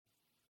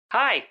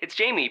Hi, it's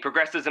Jamie,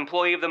 Progressive's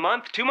Employee of the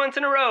Month, 2 months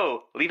in a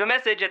row. Leave a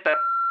message at the...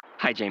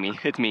 Hi, Jamie.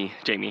 It's me,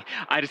 Jamie.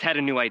 I just had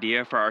a new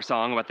idea for our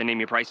song about the Name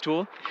Your Price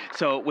tool.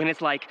 So when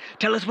it's like,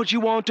 tell us what you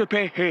want to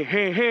pay, hey,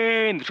 hey,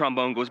 hey, and the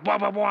trombone goes, blah,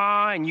 blah,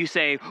 blah, and you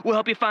say, we'll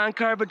help you find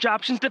coverage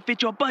options to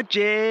fit your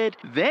budget.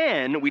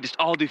 Then we just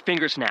all do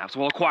finger snaps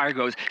while a choir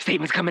goes,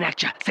 savings coming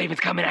at ya,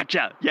 savings coming at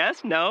ya. Yes?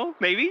 No?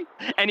 Maybe?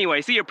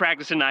 Anyway, see you at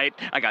practice tonight.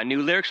 I got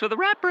new lyrics for the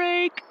rap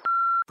break.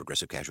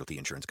 Progressive Casualty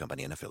Insurance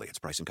Company and Affiliates.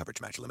 Price and coverage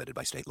match limited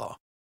by state law.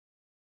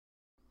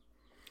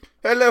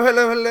 Hello,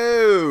 hello,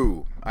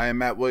 hello. I am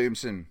Matt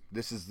Williamson.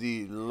 This is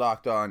the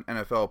Locked On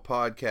NFL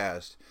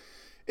podcast.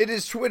 It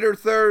is Twitter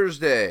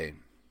Thursday.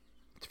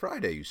 It's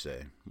Friday, you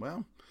say.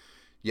 Well,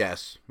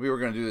 yes, we were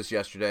going to do this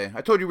yesterday.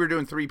 I told you we were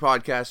doing 3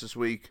 podcasts this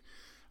week.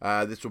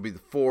 This will be the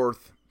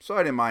 4th, so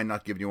I didn't mind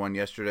not giving you one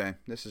yesterday.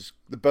 This is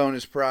the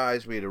bonus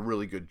prize. We had a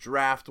really good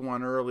draft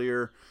one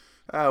earlier.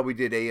 We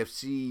did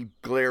AFC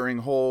glaring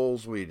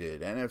holes. We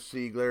did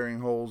NFC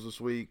glaring holes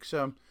this week.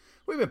 So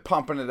we've been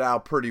pumping it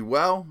out pretty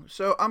well.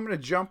 So I'm going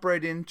to jump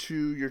right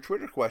into your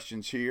Twitter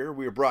questions here.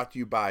 We are brought to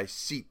you by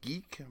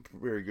SeatGeek,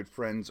 very good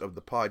friends of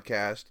the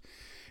podcast,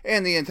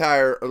 and the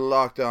entire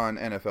Locked On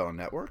NFL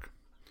network.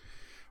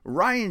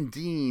 Ryan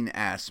Dean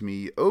asked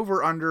me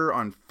over-under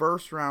on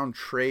first-round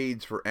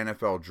trades for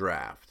NFL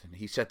draft. And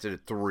he sets it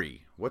at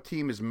 3. What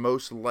team is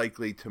most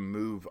likely to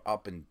move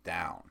up and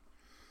down?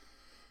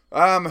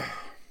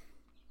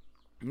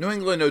 New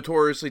England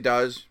notoriously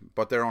does,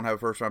 but they don't have a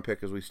first-round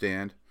pick as we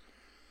stand.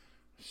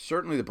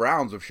 Certainly the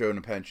Browns have shown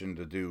a penchant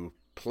to do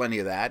plenty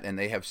of that, and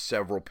they have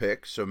several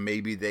picks, so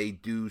maybe they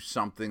do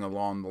something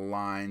along the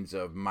lines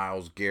of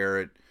Myles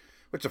Garrett,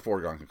 which is a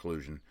foregone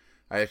conclusion.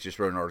 I actually just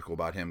wrote an article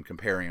about him,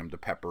 comparing him to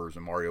Peppers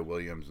and Mario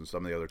Williams and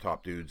some of the other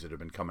top dudes that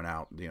have been coming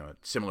out, at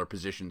similar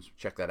positions.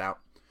 Check that out.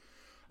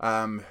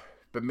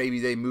 But maybe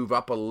they move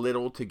up a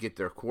little to get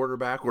their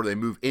quarterback, or they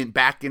move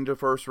back into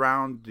first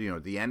round,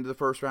 the end of the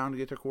first round to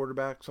get their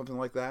quarterback, something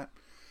like that.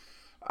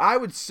 I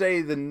would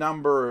say the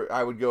number,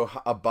 I would go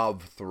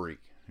above 3.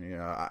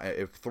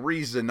 If 3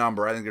 is the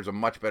number, I think there's a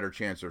much better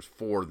chance there's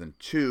 4 than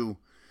 2.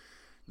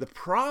 The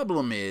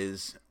problem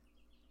is,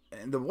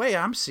 and the way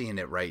I'm seeing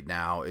it right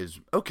now is,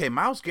 okay,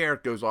 Myles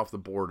Garrett goes off the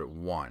board at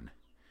 1.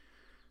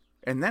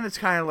 And then it's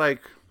kind of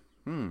like,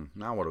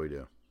 now what do we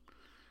do?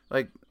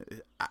 Like,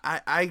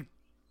 I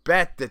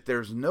bet that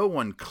there's no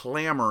one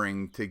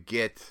clamoring to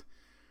get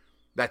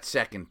that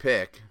second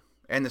pick.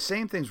 And the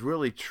same thing's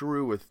really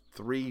true with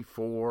 3,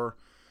 4.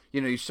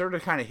 You sort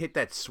of kind of hit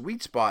that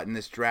sweet spot in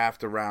this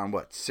draft around,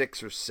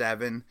 6 or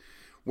 7,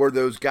 where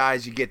those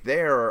guys you get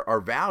there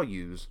are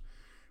values.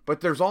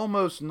 But there's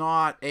almost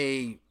not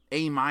a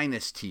A-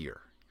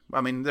 tier.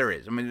 I mean, there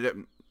is. I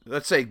mean,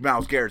 let's say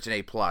Myles Garrett's an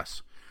A+.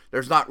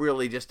 There's not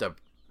really just an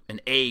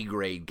A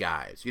grade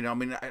guys.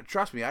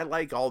 Trust me, I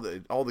like all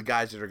the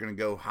guys that are going to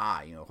go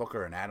high,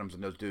 Hooker and Adams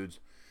and those dudes.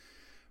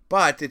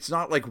 But it's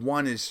not like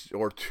one is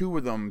or 2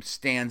 of them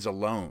stands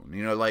alone.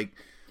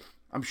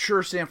 I'm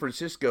sure San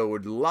Francisco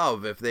would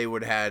love if they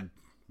would have had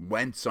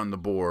Wentz on the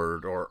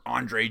board, or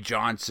Andre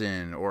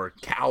Johnson, or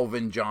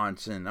Calvin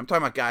Johnson. I'm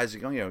talking about guys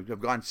that have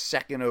gone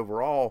second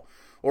overall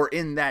or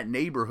in that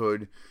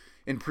neighborhood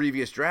in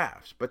previous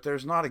drafts. But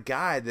there's not a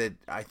guy that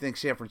I think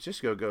San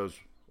Francisco goes,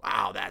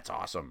 wow, that's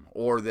awesome.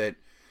 Or that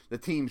the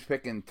team's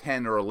picking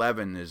 10 or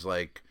 11 is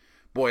like,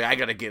 boy, I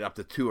got to get up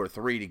to 2 or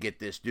 3 to get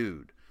this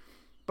dude.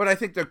 But I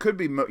think there could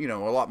be, a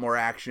lot more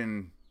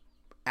action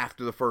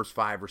after the first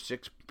 5 or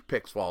 6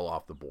 picks fall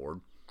off the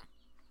board.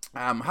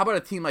 How about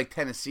a team like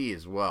Tennessee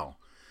as well?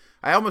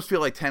 I almost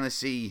feel like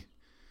Tennessee,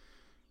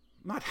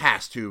 not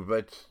has to,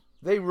 but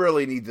they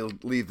really need to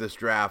leave this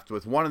draft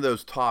with one of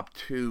those top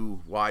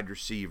 2 wide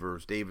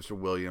receivers, Davis or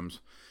Williams.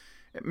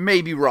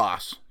 Maybe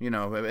Ross,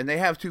 and they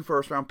have 2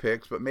 first-round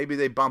picks, but maybe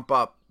they bump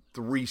up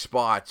 3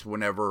 spots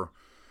whenever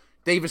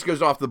Davis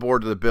goes off the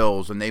board to the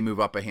Bills and they move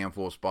up a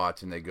handful of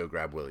spots and they go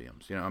grab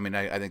Williams.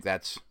 I think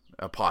that's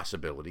a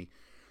possibility.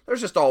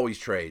 There's just always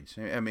trades.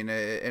 And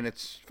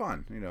it's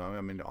fun,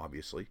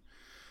 obviously.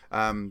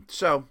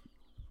 So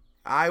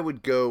I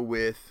would go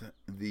with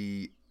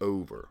the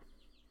over.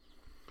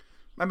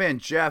 My man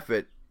Jeff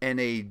at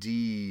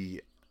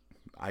NADIDA,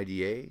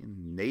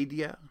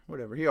 Nadia,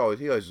 whatever.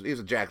 He's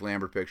a Jack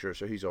Lambert picture,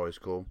 so he's always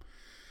cool.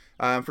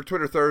 For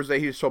Twitter Thursday,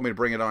 he just told me to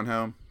bring it on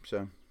home.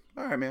 So,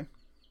 all right, man.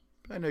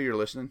 I know you're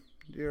listening.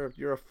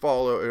 You're a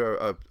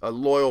follower, a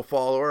loyal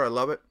follower. I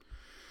love it.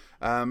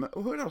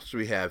 What else do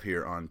we have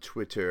here on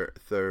Twitter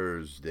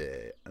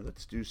Thursday?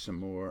 Let's do some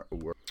more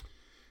work.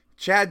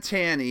 Chad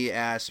Tanney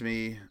asked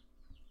me,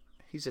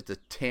 he's at the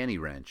Tanny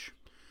Wrench.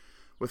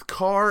 With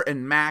Carr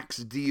and Max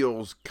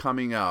deals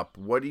coming up,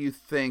 what do you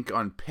think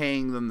on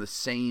paying them the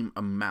same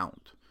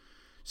amount?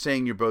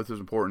 Saying you're both as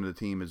important to the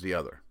team as the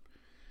other.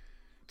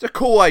 It's a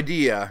cool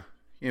idea.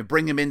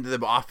 Bring them into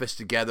the office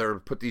together,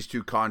 put these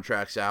 2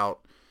 contracts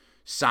out,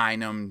 sign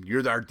them.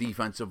 You're our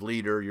defensive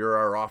leader. You're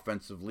our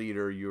offensive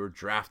leader. You were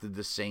drafted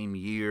the same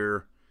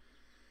year.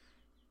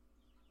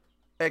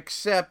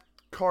 Except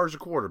Carr's a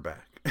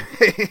quarterback,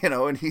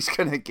 and he's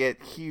going to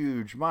get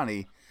huge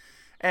money.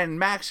 And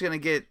Mac's going to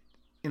get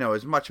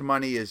as much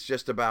money as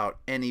just about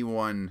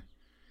anyone,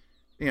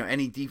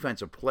 any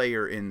defensive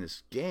player in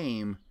this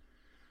game,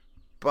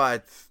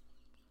 but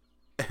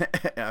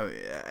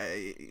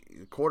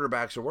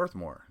quarterbacks are worth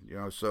more,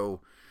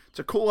 so it's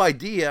a cool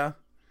idea.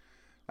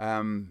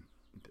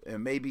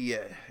 Maybe,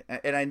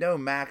 and I know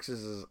Max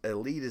is as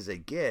elite as they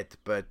get,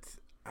 but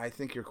I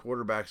think your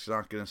quarterback's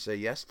not going to say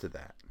yes to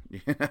that.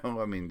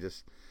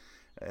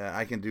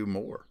 I can do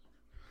more.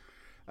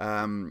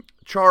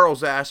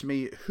 Charles asked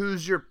me,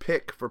 who's your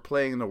pick for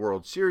playing in the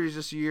World Series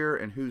this year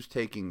and who's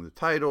taking the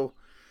title?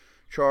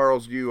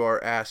 Charles, you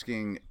are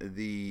asking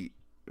the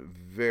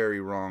very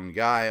wrong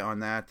guy on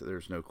that.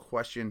 There's no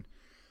question.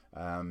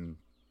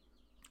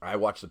 I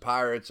watch the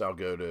Pirates. I'll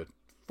go to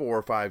 4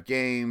 or 5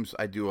 games.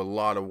 I do a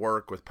lot of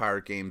work with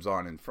Pirate games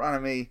on in front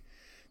of me.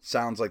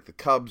 Sounds like the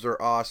Cubs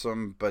are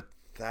awesome, but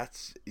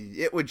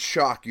it would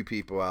shock you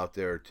people out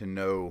there to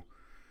know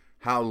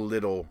how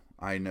little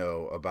I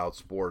know about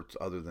sports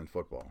other than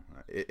football.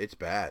 It's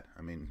bad.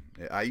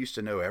 I used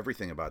to know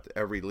everything about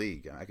every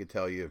league. I could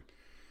tell you,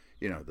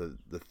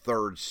 the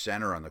third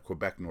center on the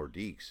Quebec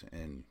Nordiques,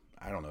 and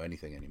I don't know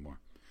anything anymore.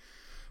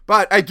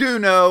 But I do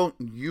know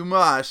you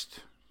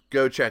must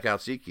go check out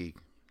SeatGeek.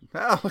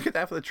 Oh, look at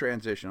that for the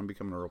transition. I'm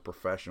becoming a real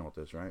professional at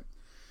this, right?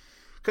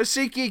 Because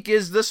SeatGeek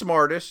is the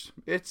smartest.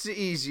 It's the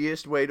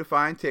easiest way to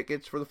find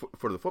tickets for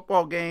the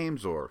football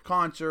games or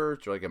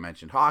concerts, or like I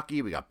mentioned,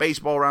 hockey. We got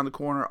baseball around the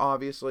corner,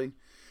 obviously,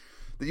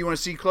 that you want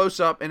to see close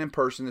up and in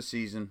person this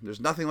season.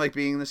 There's nothing like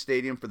being in the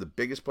stadium for the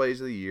biggest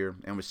plays of the year.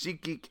 And with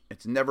SeatGeek,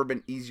 it's never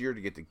been easier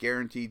to get the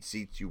guaranteed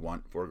seats you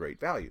want for a great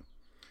value.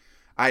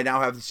 I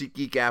now have the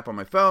SeatGeek app on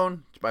my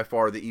phone. It's by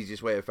far the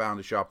easiest way I found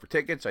to shop for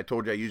tickets. I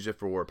told you I used it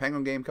for a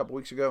Penguin game a couple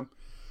weeks ago.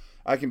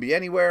 I can be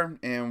anywhere,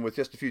 and with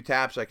just a few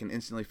taps, I can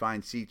instantly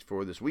find seats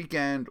for this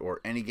weekend or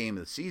any game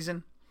of the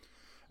season.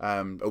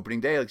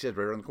 Opening day, like I said,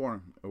 right around the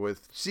corner.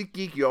 With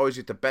SeatGeek, you always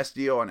get the best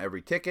deal on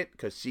every ticket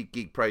because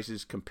SeatGeek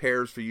prices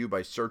compares for you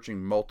by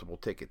searching multiple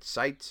ticket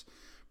sites.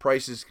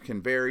 Prices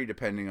can vary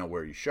depending on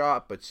where you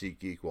shop, but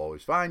SeatGeek will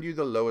always find you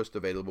the lowest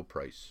available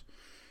price.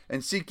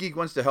 And SeatGeek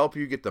wants to help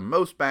you get the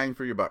most bang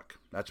for your buck.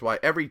 That's why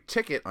every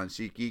ticket on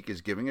SeatGeek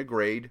is giving a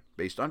grade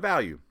based on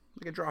value,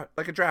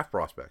 like a draft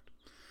prospect.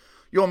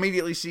 You'll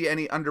immediately see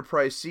any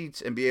underpriced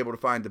seats and be able to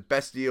find the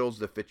best deals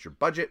that fit your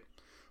budget.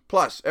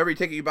 Plus, every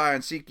ticket you buy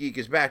on SeatGeek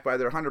is backed by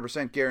their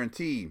 100%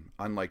 guarantee,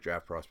 unlike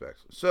draft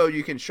prospects. So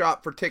you can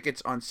shop for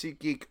tickets on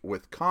SeatGeek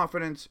with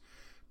confidence.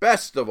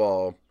 Best of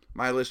all,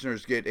 my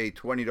listeners get a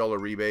 $20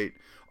 rebate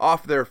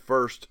off their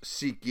first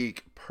SeatGeek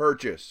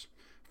purchase.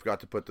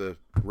 Forgot to put the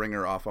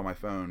ringer off on my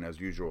phone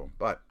as usual,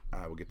 but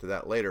I will get to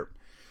that later.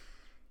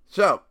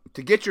 So,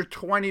 to get your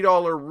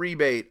 $20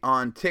 rebate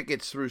on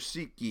tickets through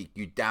SeatGeek,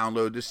 you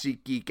download the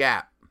SeatGeek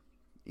app.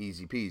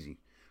 Easy peasy.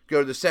 Go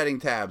to the setting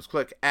tabs,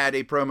 click add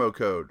a promo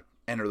code.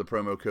 Enter the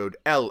promo code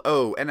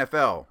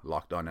LONFL,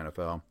 Locked On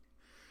NFL.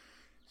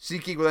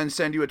 SeatGeek will then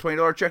send you a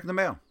 $20 check in the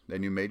mail.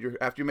 Then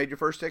after you made your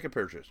first ticket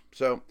purchase.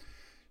 So,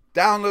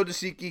 download the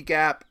SeatGeek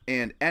app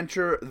and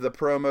enter the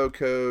promo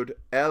code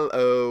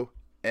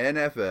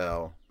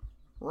LONFL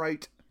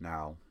right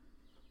now.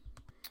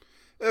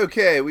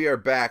 Okay, we are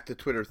back to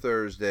Twitter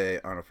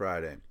Thursday on a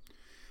Friday.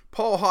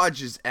 Paul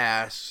Hodges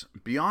asks,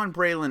 beyond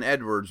Braylon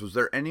Edwards, was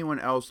there anyone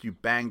else you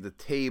banged the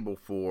table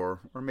for,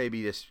 or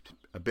maybe just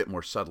a bit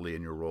more subtly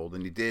in your role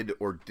than you did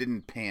or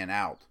didn't pan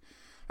out?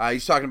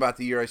 He's talking about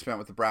the year I spent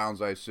with the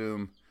Browns, I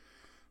assume.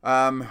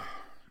 And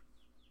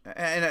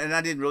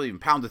I didn't really even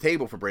pound the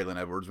table for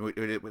Braylon Edwards.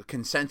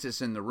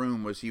 Consensus in the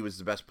room was he was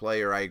the best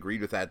player. I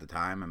agreed with that at the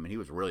time. He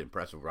was a really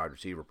impressive wide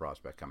receiver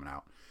prospect coming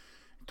out.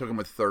 Took him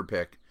with the third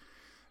pick.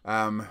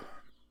 A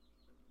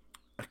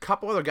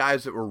couple other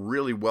guys that were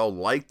really well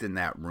liked in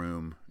that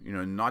room,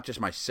 not just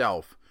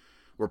myself,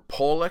 were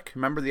Pollock.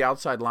 Remember the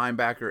outside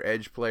linebacker,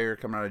 edge player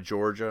coming out of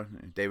Georgia,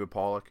 David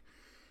Pollock,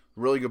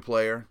 really good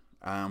player.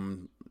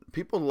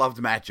 People loved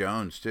Matt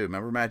Jones too.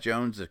 Remember Matt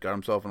Jones that got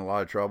himself in a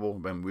lot of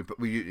trouble?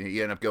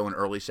 He ended up going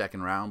early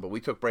second round, but we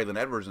took Braylon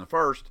Edwards in the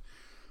first,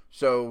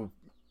 so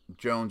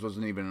Jones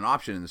wasn't even an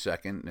option in the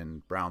second,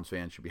 and Browns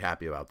fans should be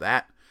happy about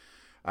that.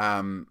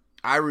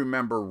 I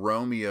remember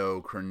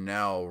Romeo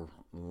Crennel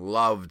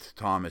loved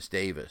Thomas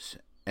Davis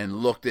and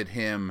looked at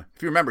him.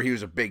 If you remember, he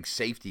was a big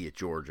safety at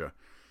Georgia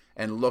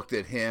and looked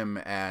at him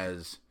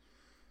as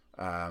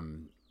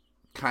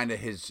kind of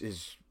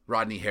his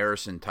Rodney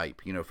Harrison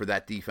type, for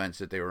that defense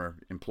that they were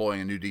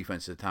employing, a new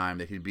defense at the time,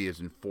 that he'd be his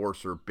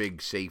enforcer,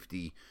 big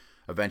safety.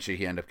 Eventually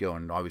he ended up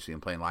going, obviously,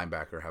 and playing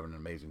linebacker, having an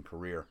amazing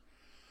career.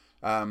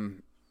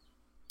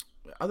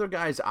 Other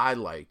guys I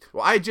liked.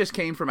 Well, I just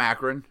came from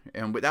Akron,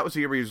 and that was the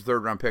year he was a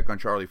third-round pick on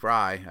Charlie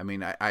Fry.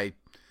 I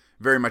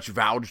very much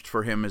vouched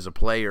for him as a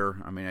player.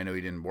 I know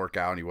he didn't work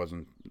out, and he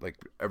wasn't like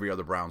every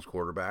other Browns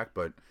quarterback,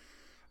 but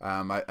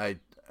I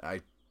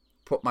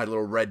put my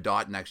little red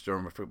dot next to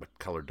him. I forget what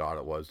color dot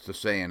it was,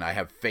 just saying I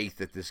have faith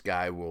that this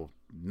guy will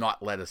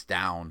not let us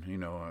down,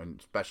 and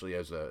especially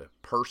as a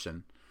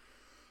person.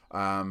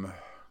 I don't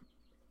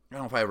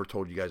know if I ever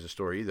told you guys a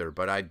story either,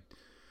 but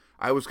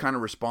I was kind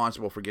of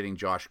responsible for getting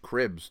Josh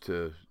Cribbs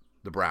to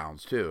the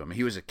Browns too. I mean,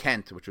 he was at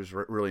Kent, which was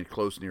really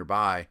close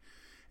nearby.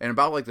 And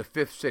about like the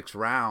 5th, 6th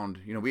round,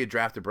 we had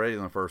drafted Brady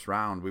in the first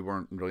round. We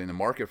weren't really in the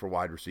market for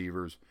wide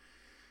receivers.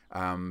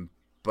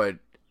 But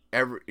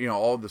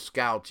all the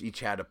scouts each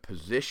had a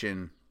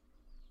position,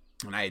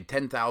 and I had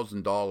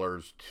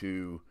 $10,000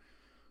 to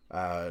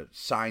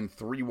sign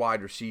 3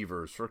 wide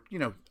receivers for,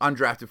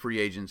 undrafted free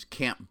agents,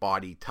 camp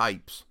body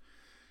types.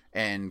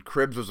 And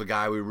Cribbs was a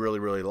guy we really,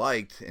 really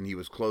liked, and he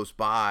was close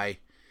by.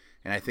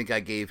 And I think I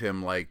gave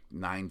him like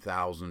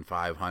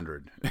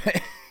 $9,500.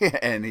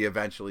 And he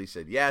eventually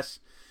said yes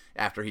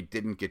after he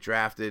didn't get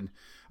drafted.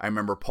 I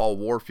remember Paul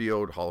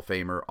Warfield, Hall of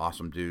Famer,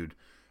 awesome dude,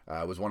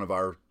 was one of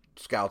our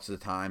scouts at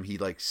the time. He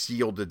like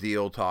sealed the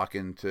deal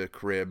talking to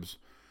Cribbs.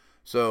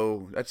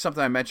 So that's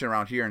something I mentioned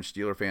around here, and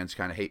Steeler fans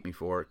kind of hate me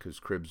for it because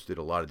Cribbs did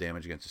a lot of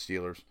damage against the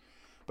Steelers.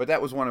 But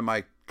that was one of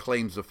my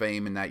claims to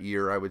fame in that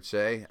year, I would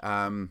say.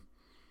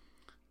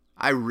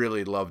 I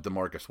really loved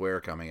DeMarcus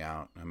Ware coming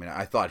out. I mean,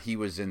 I thought he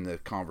was in the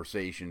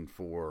conversation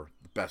for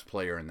the best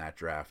player in that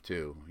draft,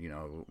 too.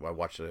 I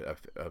watched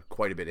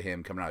quite a bit of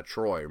him coming out of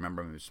Troy. I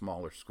remember him in a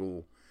smaller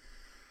school.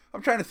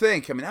 I'm trying to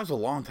think. I mean, that was a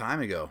long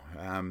time ago.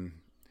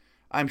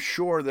 I'm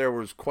sure there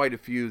was quite a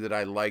few that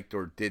I liked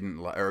or didn't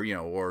like,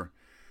 or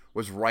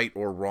was right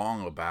or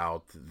wrong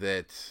about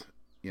that,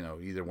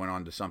 either went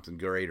on to something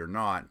great or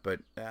not. But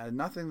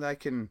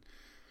nothing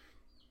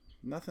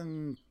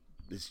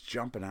is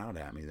jumping out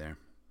at me there.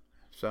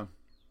 So,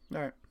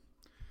 all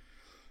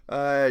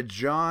right.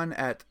 John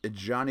at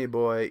Johnny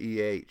Boy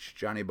EH.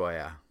 Johnny Boy,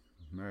 yeah.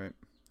 All right.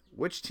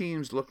 Which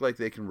teams look like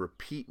they can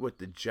repeat what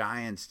the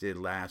Giants did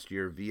last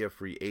year via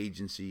free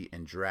agency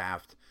and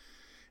draft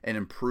and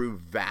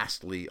improve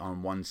vastly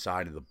on one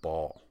side of the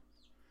ball?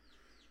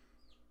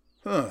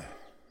 The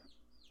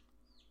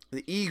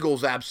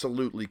Eagles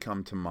absolutely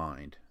come to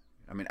mind.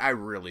 I mean, I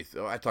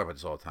talk about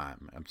this all the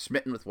time. I'm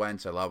smitten with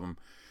Wentz. I love him.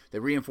 They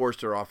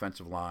reinforced their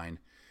offensive line.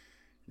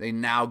 They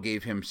now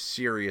gave him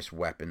serious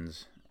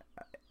weapons,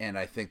 and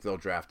I think they'll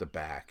draft a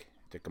back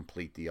to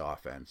complete the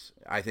offense.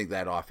 I think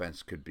that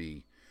offense could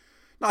be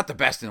not the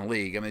best in the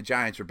league. I mean, the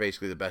Giants were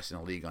basically the best in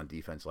the league on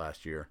defense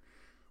last year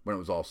when it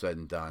was all said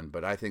and done,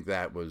 but I think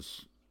that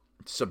was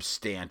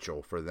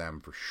substantial for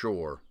them for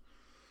sure.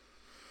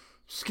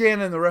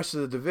 Scanning the rest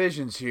of the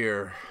divisions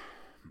here,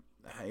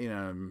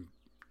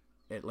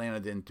 Atlanta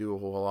didn't do a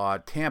whole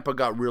lot. Tampa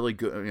got really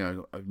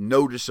good,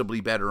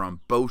 noticeably better on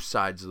both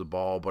sides of the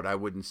ball, but I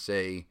wouldn't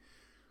say,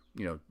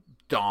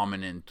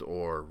 dominant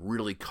or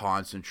really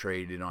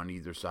concentrated on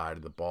either side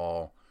of the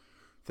ball.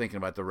 Thinking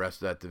about the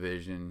rest of that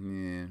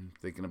division,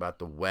 thinking about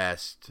the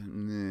West,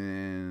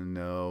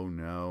 no.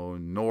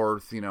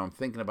 North, I'm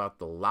thinking about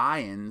the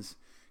Lions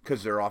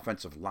because their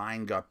offensive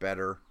line got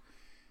better.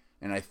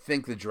 And I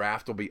think the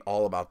draft will be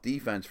all about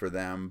defense for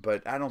them,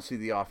 but I don't see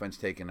the offense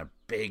taking a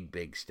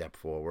big step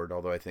forward,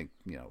 although I think,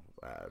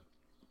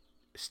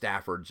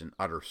 Stafford's an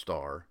utter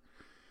star.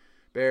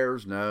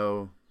 Bears,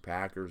 no.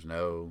 Packers,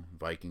 no.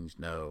 Vikings,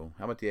 no.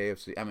 How about the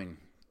AFC? I mean,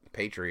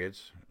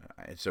 Patriots,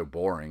 it's so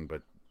boring,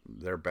 but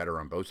they're better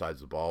on both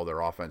sides of the ball.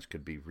 Their offense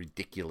could be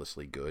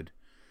ridiculously good.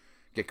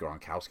 Get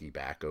Gronkowski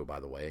back,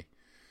 by the way.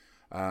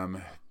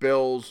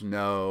 Bills,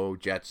 no.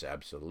 Jets,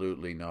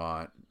 absolutely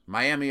not.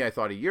 Miami, I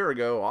thought a year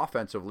ago,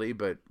 offensively,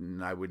 but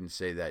I wouldn't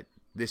say that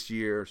this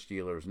year.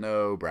 Steelers,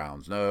 no.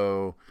 Browns,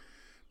 no.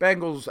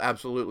 Bengals,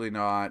 absolutely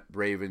not.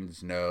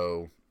 Ravens,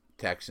 no.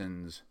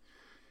 Texans.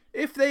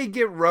 If they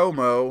get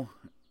Romo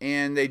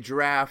and they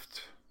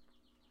draft...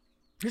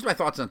 Here's my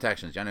thoughts on the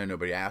Texans. I know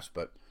nobody asked,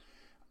 but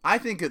I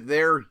think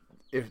that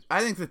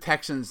I think the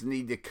Texans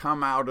need to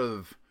come out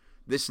of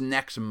this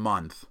next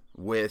month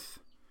with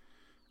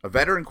a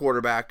veteran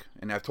quarterback,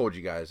 and I've told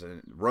you guys,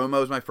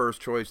 Romo's my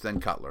first choice,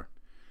 then Cutler.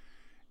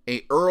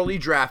 A early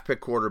draft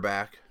pick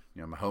quarterback,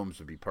 Mahomes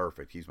would be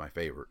perfect. He's my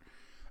favorite.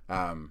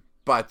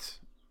 But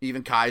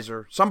even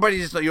Kaiser, somebody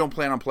you don't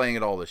plan on playing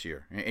at all this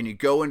year. And you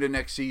go into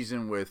next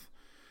season with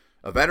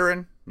a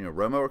veteran,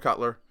 Romo or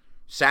Cutler,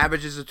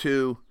 Savage is a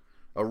 2,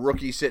 a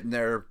rookie sitting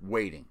there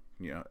waiting,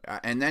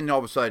 and then all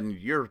of a sudden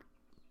you're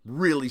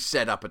really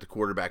set up at the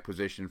quarterback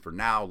position for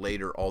now,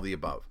 later, all the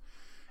above.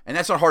 And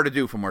that's not hard to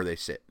do from where they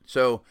sit.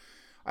 So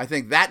I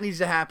think that needs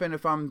to happen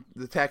if I'm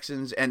the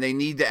Texans, and they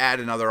need to add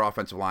another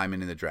offensive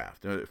lineman in the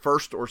draft,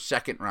 first or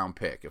second round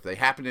pick. If they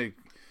happen to,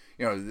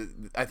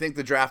 I think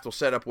the draft will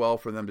set up well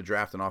for them to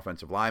draft an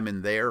offensive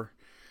lineman there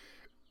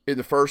in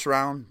the first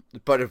round.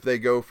 But if they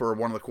go for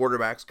one of the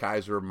quarterbacks,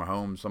 Kaiser,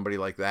 Mahomes, somebody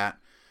like that,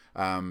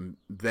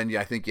 then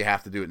I think you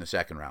have to do it in the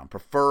second round,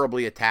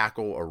 preferably a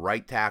tackle, a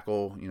right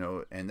tackle,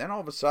 and then all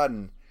of a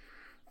sudden,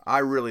 I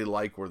really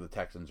like where the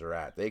Texans are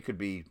at. They could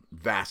be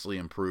vastly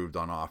improved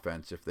on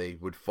offense if they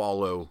would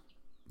follow,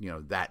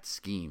 that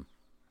scheme.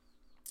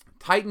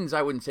 Titans,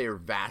 I wouldn't say are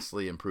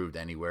vastly improved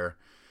anywhere.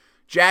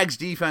 Jags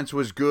defense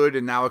was good,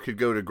 and now it could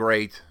go to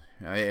great.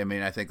 I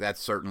mean, I think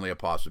that's certainly a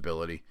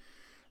possibility.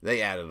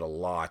 They added a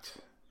lot.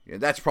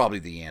 That's probably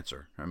the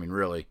answer. I mean,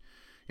 really,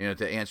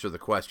 to answer the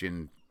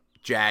question,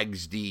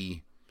 Jags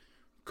D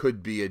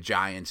could be a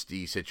Giants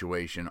D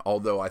situation,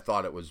 although I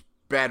thought it was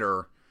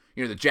better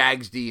the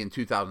Jags D in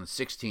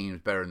 2016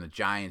 was better than the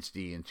Giants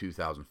D in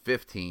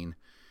 2015,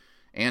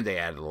 and they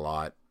added a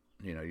lot.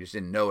 You just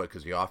didn't know it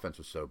because the offense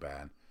was so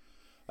bad.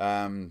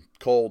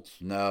 Colts,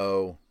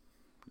 no.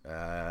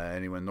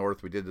 Anyone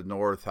north? We did the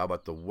north. How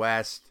about the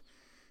west?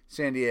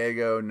 San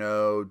Diego,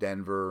 no.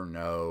 Denver,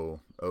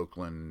 no.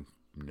 Oakland,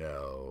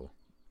 no.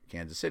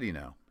 Kansas City,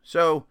 no.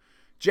 So,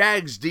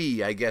 Jags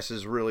D, I guess,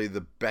 is really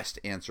the best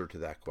answer to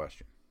that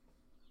question.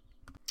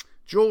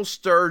 Joel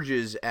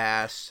Sturges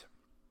asks,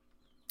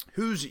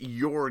 who's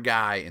your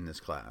guy in this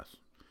class?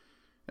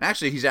 And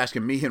actually, he's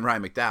asking me and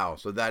Ryan McDowell.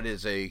 So that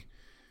is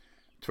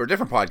for a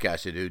different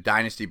podcast to do,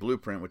 Dynasty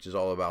Blueprint, which is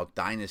all about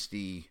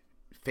dynasty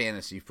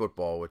fantasy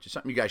football, which is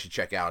something you guys should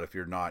check out if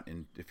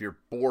you're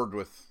bored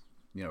with,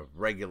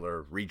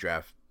 regular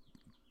redraft,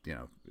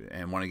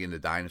 and want to get into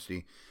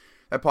dynasty.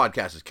 That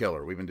podcast is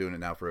killer. We've been doing it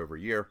now for over a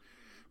year.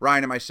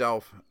 Ryan and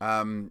myself.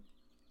 And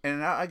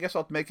I guess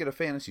I'll make it a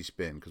fantasy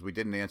spin because we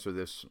didn't answer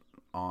this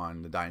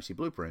on the Dynasty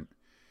Blueprint.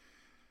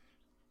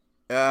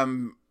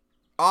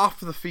 Off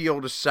the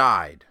field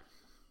aside,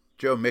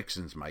 Joe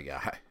Mixon's my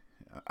guy.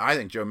 I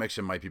think Joe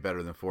Mixon might be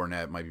better than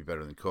Fournette, might be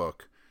better than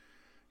Cook.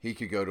 He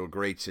could go to a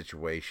great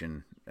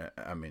situation.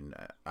 I mean,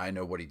 I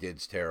know what he did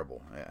is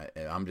terrible.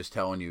 I'm just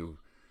telling you,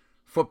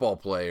 football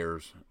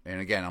players, and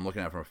again, I'm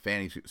looking at it from a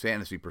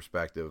fantasy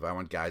perspective. I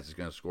want guys that's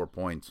going to score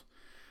points.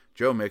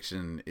 Joe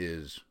Mixon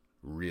is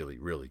really,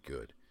 really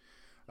good.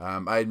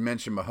 I had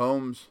mentioned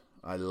Mahomes.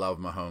 I love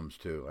Mahomes,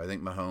 too. I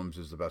think Mahomes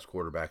is the best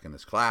quarterback in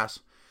this class.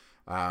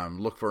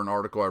 Look for an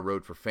article I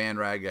wrote for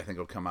FanRag. I think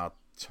it'll come out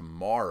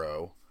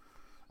tomorrow.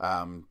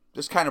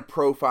 Just kind of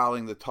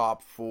profiling the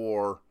top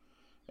four.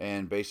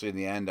 And basically, in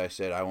the end, I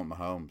said I want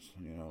Mahomes.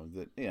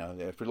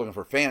 If you're looking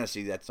for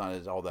fantasy, that's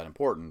not all that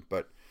important.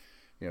 But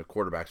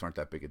quarterbacks aren't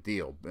that big a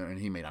deal. And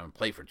he may not even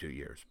play for 2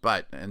 years.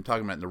 But and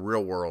talking about in the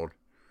real world,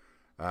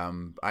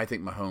 I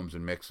think Mahomes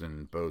and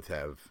Mixon both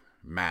have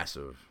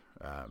massive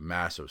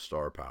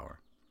star power.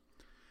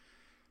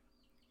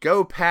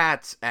 Go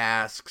Pats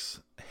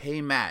asks,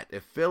 hey Matt,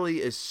 if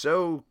Philly is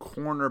so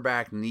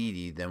cornerback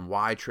needy, then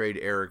why trade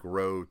Eric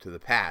Rowe to the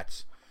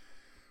Pats?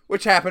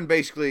 Which happened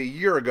basically a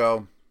year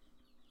ago.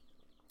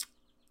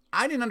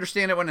 I didn't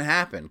understand it when it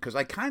happened because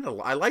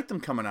I liked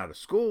him coming out of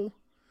school.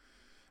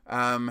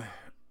 And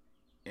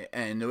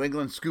New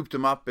England scooped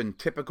him up in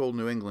typical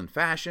New England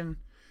fashion.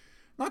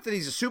 Not that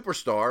he's a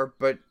superstar,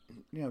 but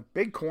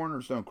big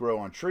corners don't grow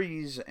on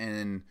trees,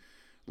 and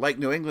like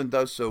New England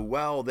does so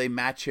well, they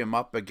match him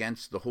up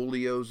against the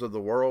Julios of the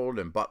world,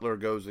 and Butler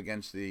goes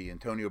against the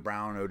Antonio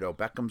Brown, Odell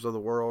Beckhams of the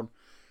world.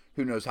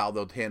 Who knows how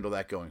they'll handle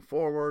that going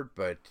forward?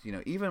 But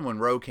even when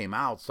Rowe came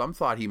out, some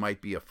thought he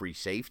might be a free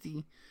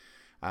safety.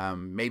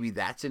 Maybe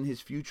that's in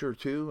his future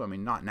too. I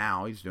mean, not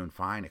now. He's doing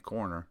fine at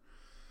corner.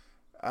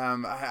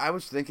 I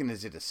was thinking,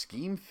 is it a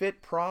scheme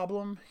fit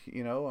problem?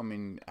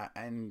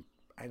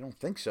 I don't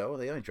think so.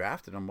 They only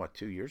drafted him,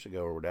 2 years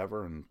ago or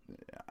whatever, and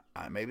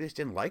maybe they just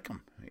didn't like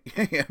him.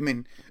 I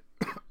mean,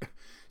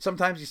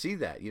 sometimes you see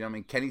that.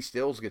 Kenny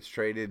Stills gets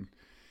traded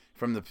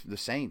from the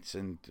Saints,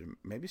 and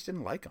maybe just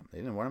didn't like him. They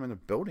didn't want him in the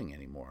building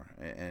anymore.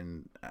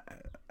 And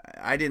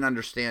I didn't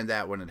understand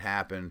that when it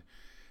happened.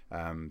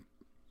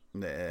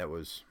 That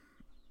was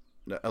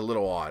a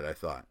little odd, I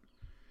thought.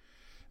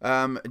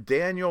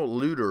 Daniel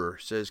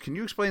Luder says, can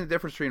you explain the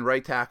difference between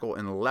right tackle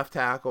and left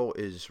tackle?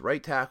 Is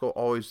right tackle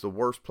always the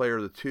worst player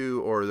of the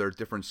two, or are there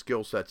different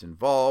skill sets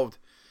involved?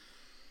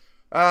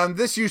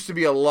 This used to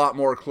be a lot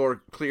more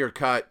clear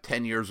cut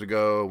 10 years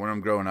ago when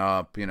I'm growing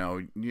up.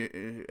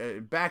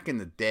 Back in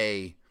the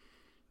day,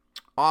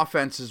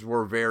 offenses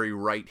were very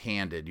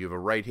right-handed. You have a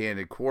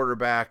right-handed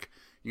quarterback.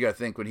 You got to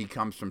think when he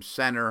comes from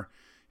center,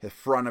 the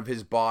front of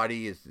his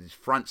body, his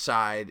front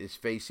side is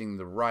facing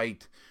the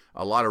right.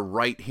 A lot of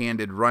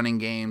right-handed running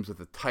games with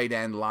the tight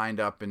end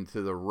lined up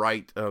into the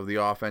right of the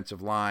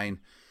offensive line.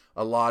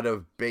 A lot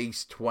of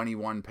base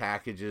 21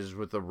 packages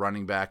with a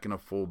running back and a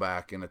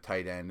fullback and a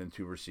tight end and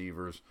two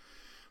receivers.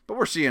 But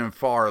we're seeing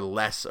far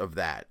less of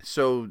that.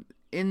 So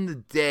in the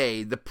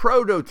day, the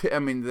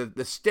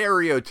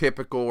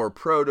stereotypical or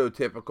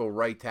prototypical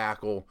right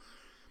tackle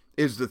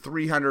is the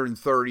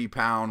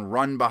 330-pound,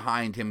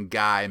 run-behind-him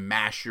guy,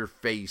 mash your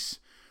face,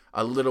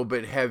 a little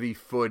bit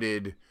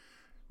heavy-footed,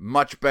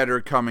 much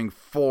better coming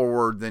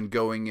forward than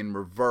going in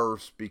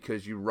reverse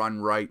because you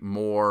run right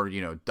more,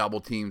 double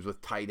teams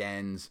with tight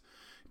ends,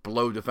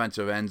 blow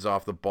defensive ends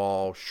off the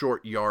ball,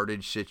 short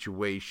yardage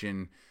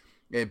situation.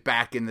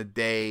 Back in the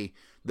day,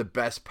 the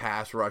best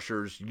pass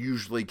rushers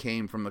usually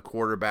came from the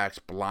quarterback's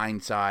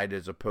blind side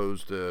as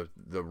opposed to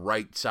the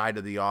right side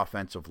of the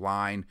offensive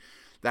line.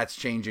 That's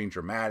changing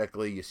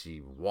dramatically. You see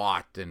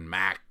Watt and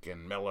Mack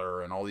and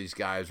Miller and all these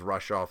guys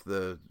rush off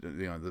the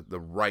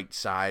right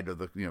side of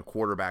the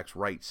quarterback's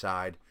right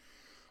side.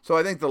 So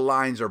I think the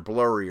lines are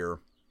blurrier.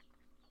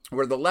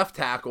 Where the left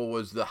tackle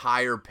was the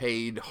higher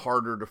paid,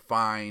 harder to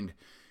find,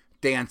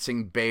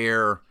 dancing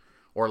bear,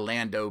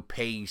 Orlando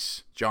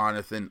Pace,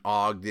 Jonathan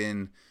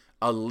Ogden,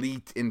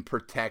 elite in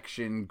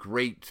protection,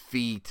 great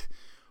feet,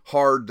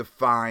 hard to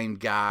find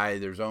guy.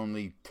 There's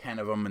only 10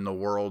 of them in the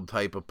world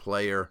type of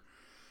player.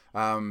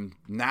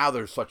 Now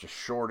there's such a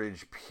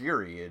shortage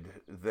period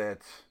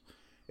that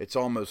it's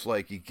almost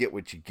like you get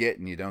what you get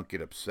and you don't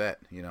get upset.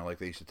 Like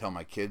they used to tell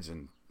my kids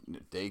in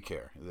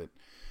daycare that,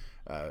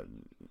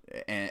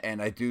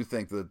 and I do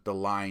think that the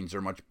lines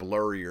are much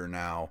blurrier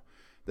now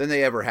than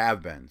they ever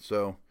have been.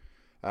 So,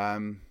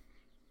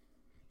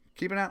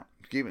 keeping out,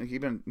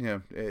 keeping,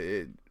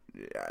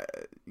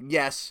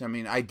 yes. I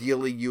mean,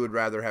 ideally you would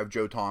rather have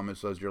Joe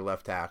Thomas as your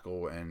left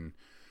tackle and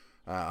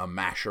a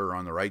masher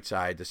on the right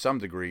side to some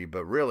degree,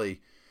 but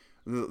really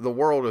the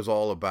world is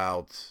all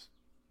about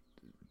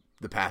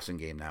the passing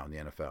game now in the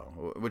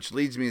NFL, which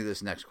leads me to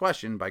this next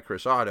question by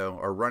Chris Otto.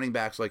 Are running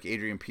backs like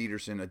Adrian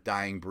Peterson a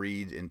dying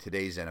breed in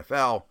today's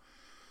NFL?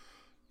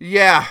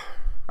 Yeah,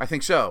 I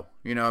think so.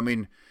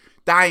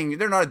 Dying,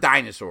 they're not a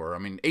dinosaur. I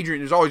mean,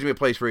 there's always going to be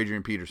a place for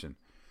Adrian Peterson.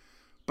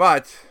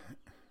 But,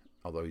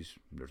 although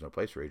there's no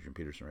place for Adrian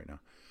Peterson right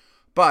now.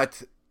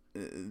 But,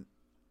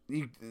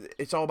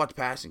 it's all about the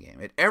passing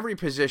game. At every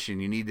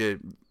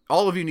position,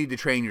 all of you need to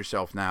train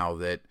yourself now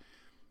that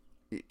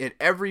at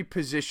every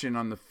position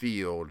on the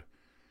field,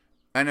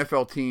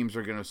 NFL teams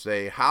are going to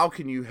say, how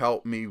can you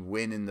help me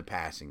win in the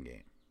passing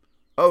game?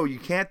 Oh, you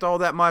can't all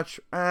that much?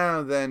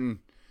 Then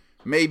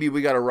maybe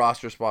we got a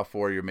roster spot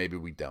for you, or maybe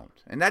we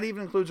don't. And that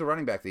even includes a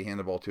running back that you hand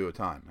the ball to a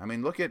ton. I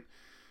mean, look at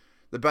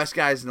the best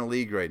guys in the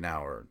league right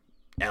now are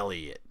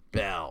Elliott,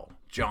 Bell,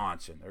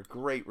 Johnson. They're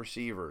great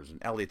receivers, and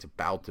Elliott's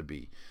about to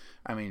be.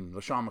 I mean,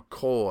 LaShawn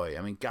McCoy.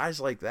 I mean, guys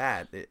like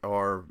that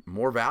are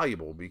more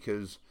valuable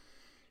because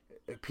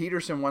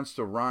Peterson wants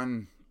to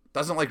run,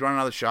 doesn't like running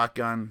out of the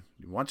shotgun.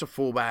 He wants a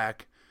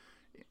fullback.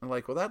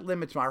 Like, well, that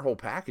limits our whole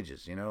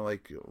packages,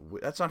 like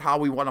that's not how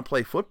we want to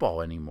play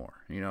football anymore,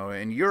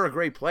 and you're a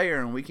great player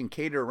and we can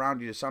cater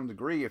around you to some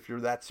degree if you're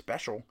that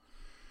special,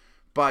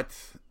 but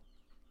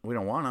we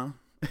don't want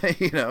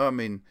to, I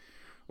mean,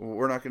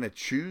 we're not going to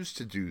choose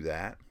to do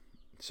that.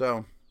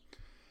 So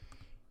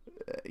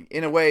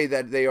in a way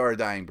that they are a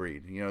dying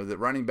breed, that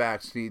running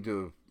backs need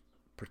to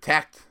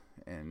protect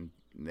and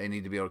they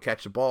need to be able to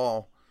catch the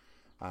ball.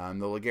 The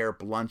LeGarrette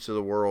Blunts of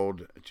the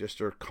world just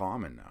are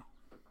common now.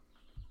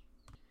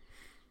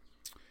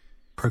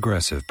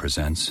 Progressive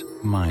presents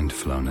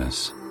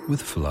Mindfulness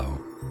with Flo.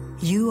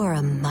 You are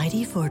a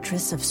mighty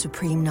fortress of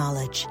supreme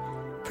knowledge.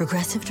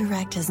 Progressive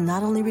Direct has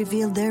not only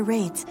revealed their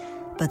rates,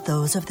 but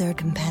those of their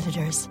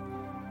competitors.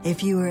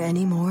 If you were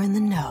any more in the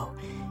know,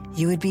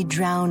 you would be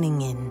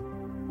drowning in,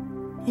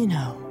 the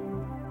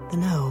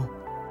know.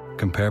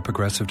 Compare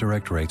Progressive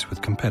Direct rates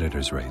with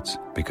competitors' rates,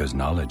 because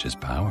knowledge is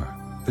power.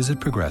 Visit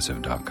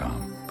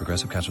Progressive.com.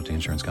 Progressive Casualty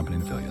Insurance Company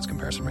and Affiliates.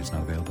 Comparison rates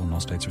not available in all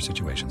states or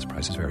situations.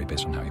 Prices vary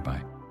based on how you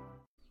buy.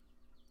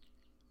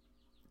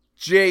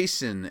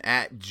 Jason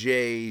at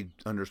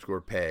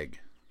J_Peg.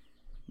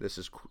 This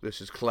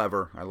is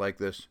clever. I like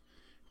this.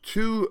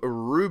 2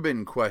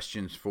 Reuben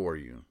questions for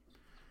you.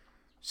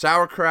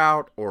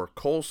 Sauerkraut or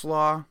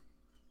coleslaw?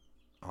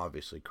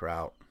 Obviously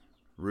kraut.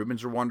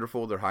 Reubens are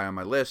wonderful. They're high on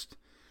my list.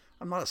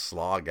 I'm not a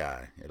slaw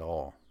guy at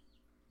all.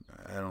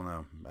 I don't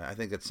know. I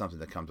think that's something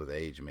that comes with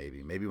age,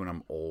 maybe. Maybe when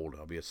I'm old,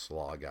 I'll be a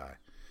slaw guy.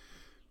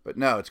 But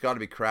no, it's got to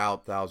be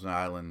kraut, Thousand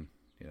Island.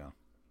 Yeah,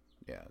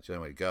 it's the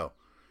only way to go.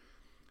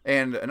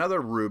 And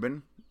another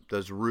Reuben,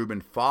 does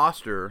Reuben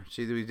Foster,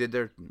 see that we did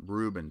there?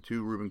 Reuben,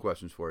 2 Reuben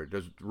questions for you.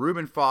 Does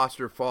Reuben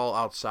Foster fall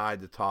outside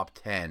the top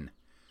 10?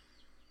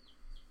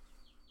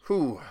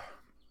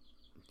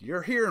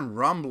 You're hearing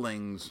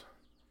rumblings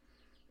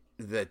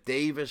that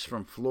Davis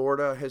from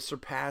Florida has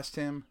surpassed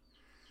him,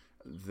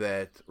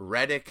 that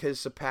Reddick has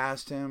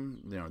surpassed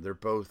him. They're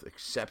both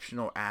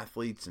exceptional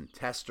athletes and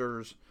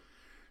testers,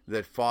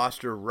 that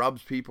Foster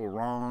rubs people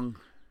wrong.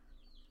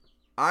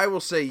 I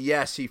will say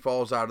yes, he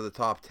falls out of the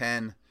top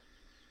 10.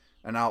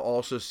 And I'll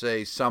also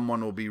say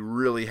someone will be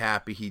really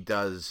happy he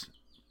does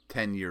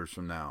 10 years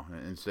from now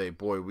and say,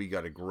 boy, we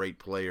got a great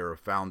player, a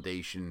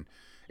foundation,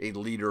 a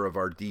leader of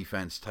our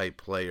defense type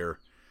player.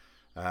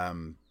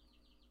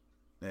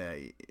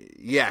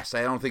 Yes,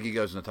 I don't think he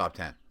goes in the top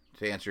 10.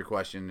 To answer your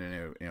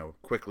question,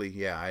 quickly,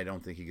 yeah, I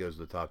don't think he goes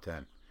to the top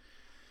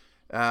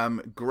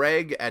 10.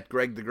 Greg at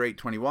Greg the Great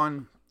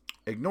 21,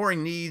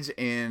 ignoring needs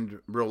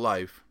and real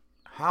life,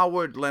 how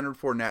would Leonard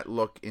Fournette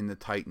look in the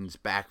Titans'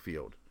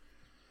 backfield?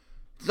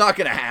 It's not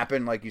going to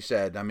happen, like you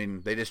said. I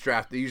mean, they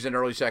used an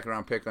early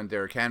second-round pick on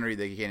Derrick Henry.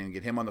 They can't even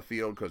get him on the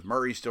field because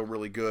Murray's still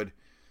really good.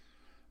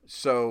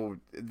 So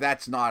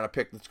that's not a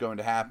pick that's going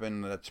to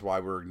happen. That's why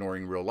we're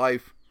ignoring real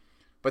life.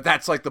 But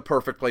that's like the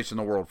perfect place in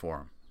the world for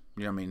him.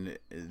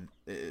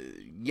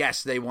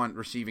 Yes, they want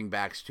receiving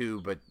backs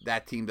too, but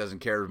that team doesn't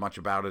care as much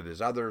about it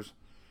as others.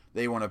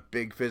 They want a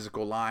big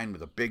physical line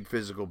with a big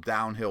physical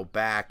downhill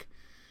back.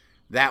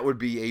 That would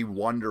be a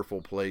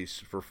wonderful place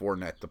for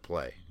Fournette to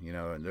play,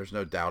 and there's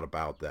no doubt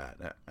about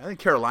that. I think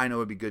Carolina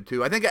would be good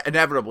too. I think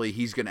inevitably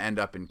he's going to end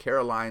up in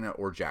Carolina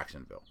or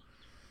Jacksonville.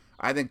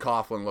 I think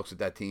Coughlin looks at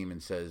that team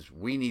and says,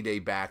 we need a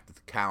back to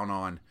count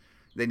on.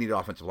 They need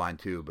offensive line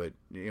too, but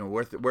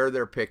where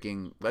they're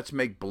picking, let's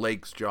make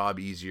Blake's job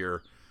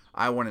easier.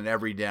 I want an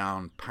every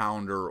down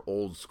pounder,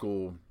 old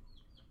school.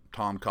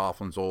 Tom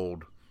Coughlin's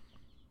old,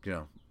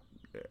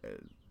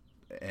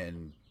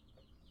 and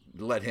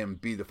let him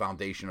be the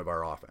foundation of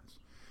our offense.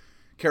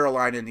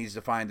 Carolina needs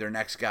to find their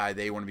next guy.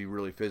 They want to be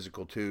really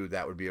physical too.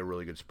 That would be a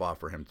really good spot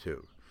for him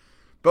too.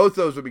 Both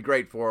those would be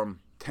great for him.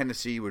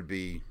 Tennessee would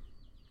be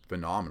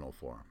phenomenal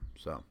for him.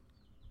 So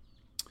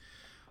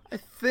I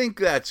think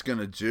that's going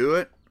to do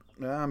it.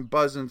 I'm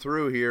buzzing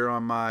through here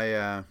on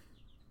my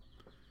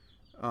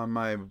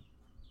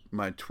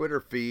my Twitter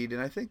feed,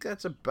 and I think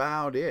that's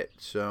about it.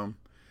 So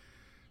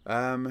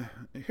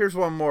here's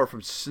one more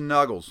from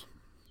Snuggles.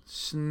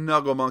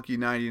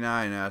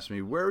 SnuggleMonkey99 asked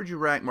me, where would you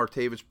rank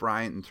Martavis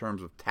Bryant in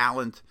terms of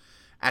talent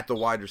at the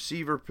wide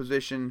receiver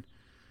position?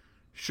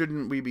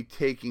 Shouldn't we be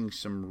taking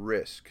some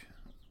risk?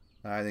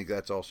 I think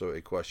that's also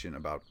a question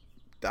about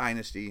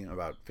dynasty,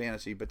 about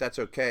fantasy, but that's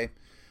okay.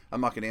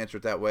 I'm not going to answer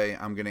it that way.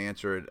 I'm going to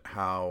answer it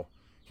how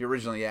he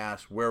originally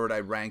asked, where would I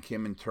rank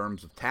him in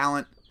terms of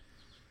talent?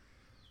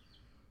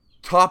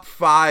 Top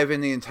 5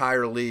 in the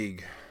entire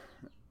league.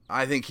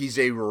 I think he's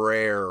a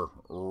rare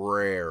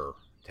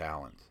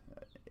talent.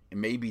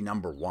 Maybe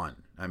number 1.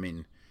 I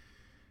mean,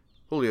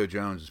 Julio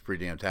Jones is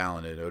pretty damn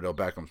talented. Odell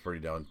Beckham's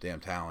pretty damn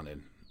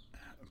talented.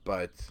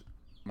 But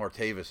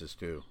Martavis is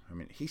too. I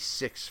mean, he's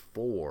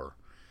 6'4".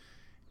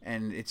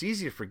 And it's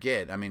easy to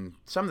forget. I mean,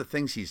 some of the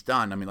things he's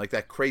done, I mean, like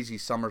that crazy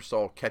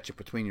somersault, catch it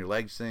between your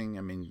legs thing.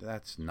 I mean,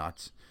 that's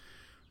nuts.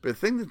 But the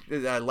thing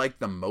that I like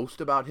the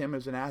most about him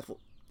as an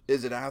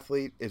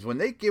athlete is when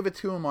they give it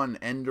to him on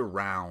end of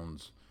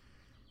rounds,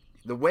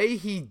 the way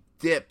he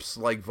dips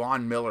like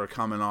Von Miller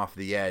coming off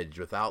the edge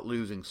without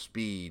losing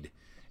speed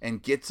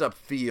and gets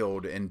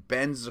upfield and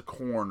bends the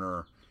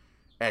corner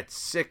at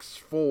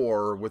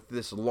 6'4" with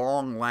this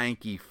long,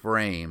 lanky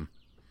frame.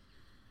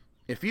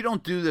 If you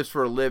don't do this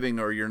for a living,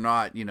 or you're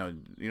not, you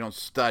don't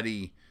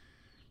study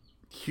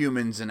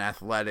humans and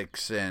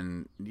athletics,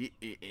 and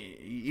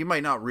you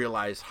might not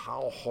realize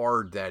how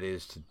hard that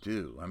is to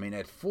do. I mean,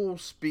 at full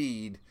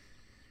speed,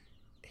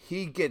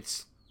 he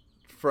gets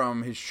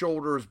from his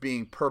shoulders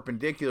being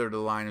perpendicular to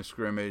the line of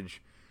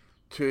scrimmage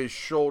to his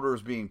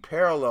shoulders being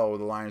parallel with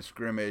the line of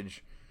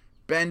scrimmage,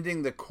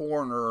 bending the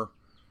corner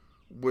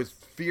with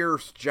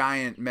fierce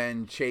giant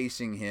men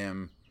chasing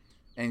him,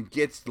 and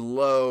gets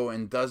low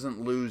and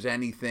doesn't lose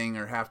anything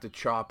or have to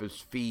chop his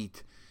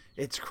feet.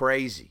 It's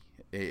crazy.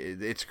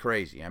 It's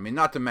crazy. I mean,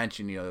 not to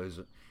mention, his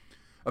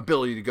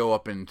ability to go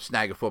up and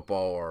snag a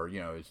football, or,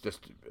 it's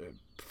just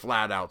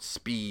flat out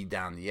speed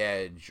down the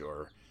edge,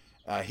 or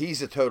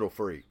he's a total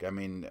freak. I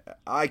mean,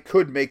 I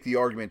could make the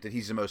argument that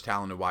he's the most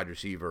talented wide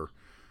receiver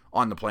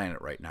on the planet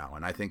right now,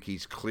 and I think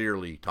he's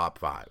clearly top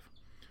 5.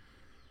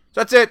 So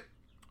that's it.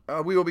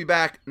 We will be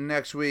back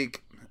next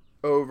week.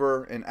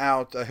 Over and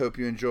out. I hope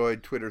you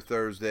enjoyed Twitter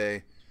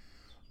Thursday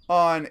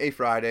on a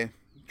Friday.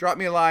 Drop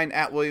me a line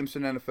at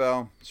Williamson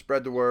NFL.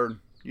 Spread the word.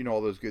 You know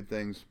all those good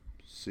things.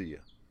 See ya.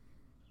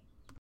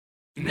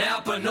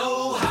 Napa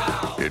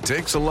know-how. It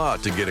takes a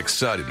lot to get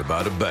excited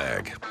about a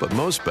bag, but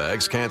most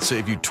bags can't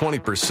save you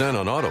 20%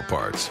 on auto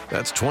parts.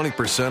 That's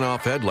 20%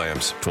 off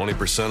headlamps,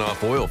 20%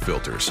 off oil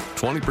filters,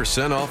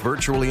 20% off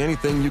virtually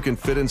anything you can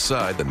fit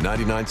inside the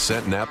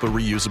 99-cent Napa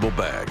reusable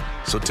bag.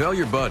 So tell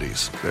your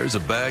buddies, there's a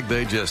bag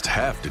they just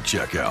have to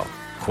check out.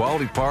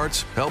 Quality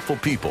parts, helpful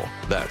people.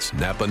 That's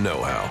Napa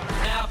know-how.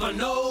 Napa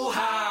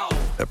know-how.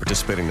 At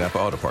participating Napa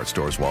Auto Parts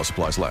stores while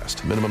supplies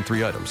last. Minimum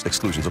 3 items.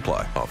 Exclusions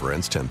apply. Offer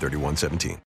ends 10/31/17.